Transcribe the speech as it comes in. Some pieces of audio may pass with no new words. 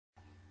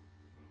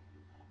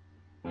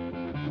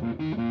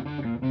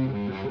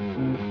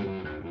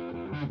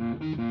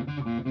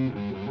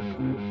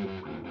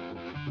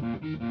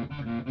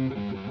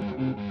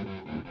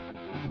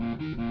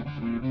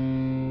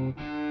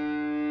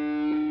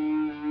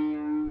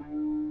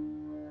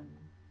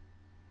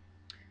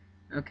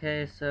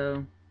Okay,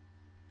 so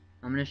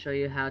I'm going to show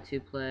you how to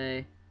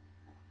play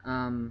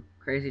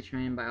Crazy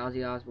Train by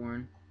Ozzy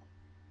Osbourne.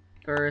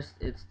 First,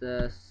 it's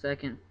the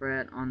 2nd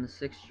fret on the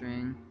 6th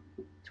string,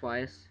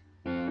 twice,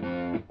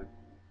 and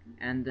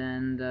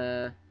then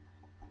the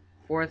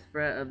 4th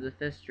fret of the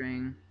 5th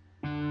string,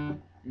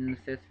 and the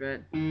 5th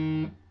fret,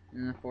 and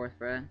the 4th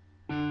fret.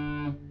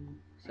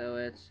 So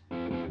it's,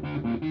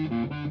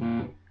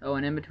 oh,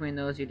 and in between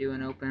those you do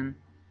an open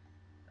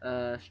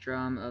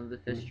strum of the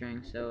 5th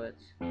string, so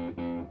it's,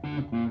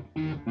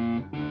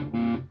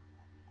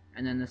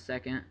 and then the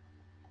 2nd,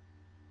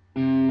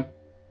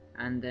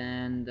 and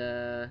then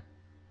the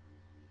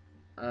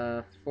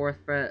 4th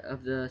fret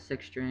of the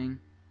 6th string,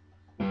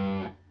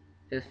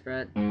 5th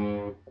fret,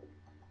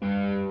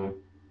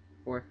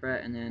 4th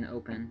fret, and then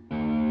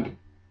open.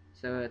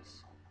 So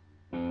it's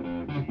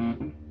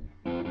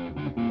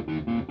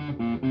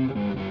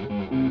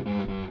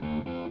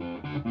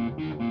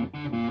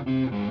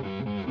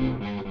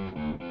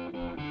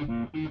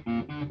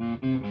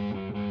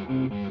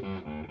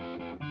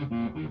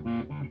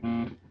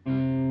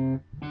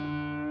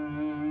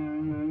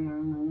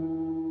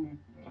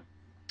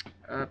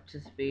up to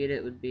speed.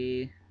 It would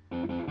be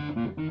and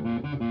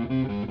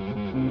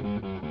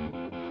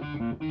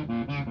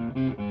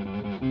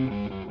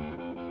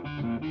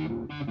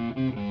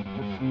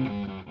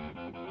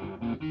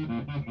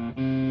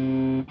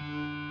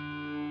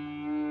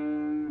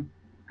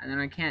then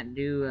I can't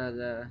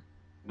do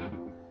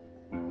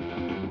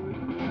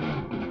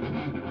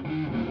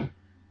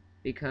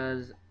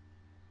because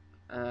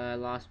I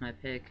lost my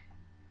pick.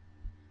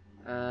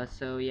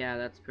 So yeah,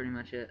 that's pretty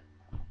much it.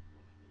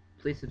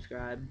 Please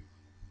subscribe.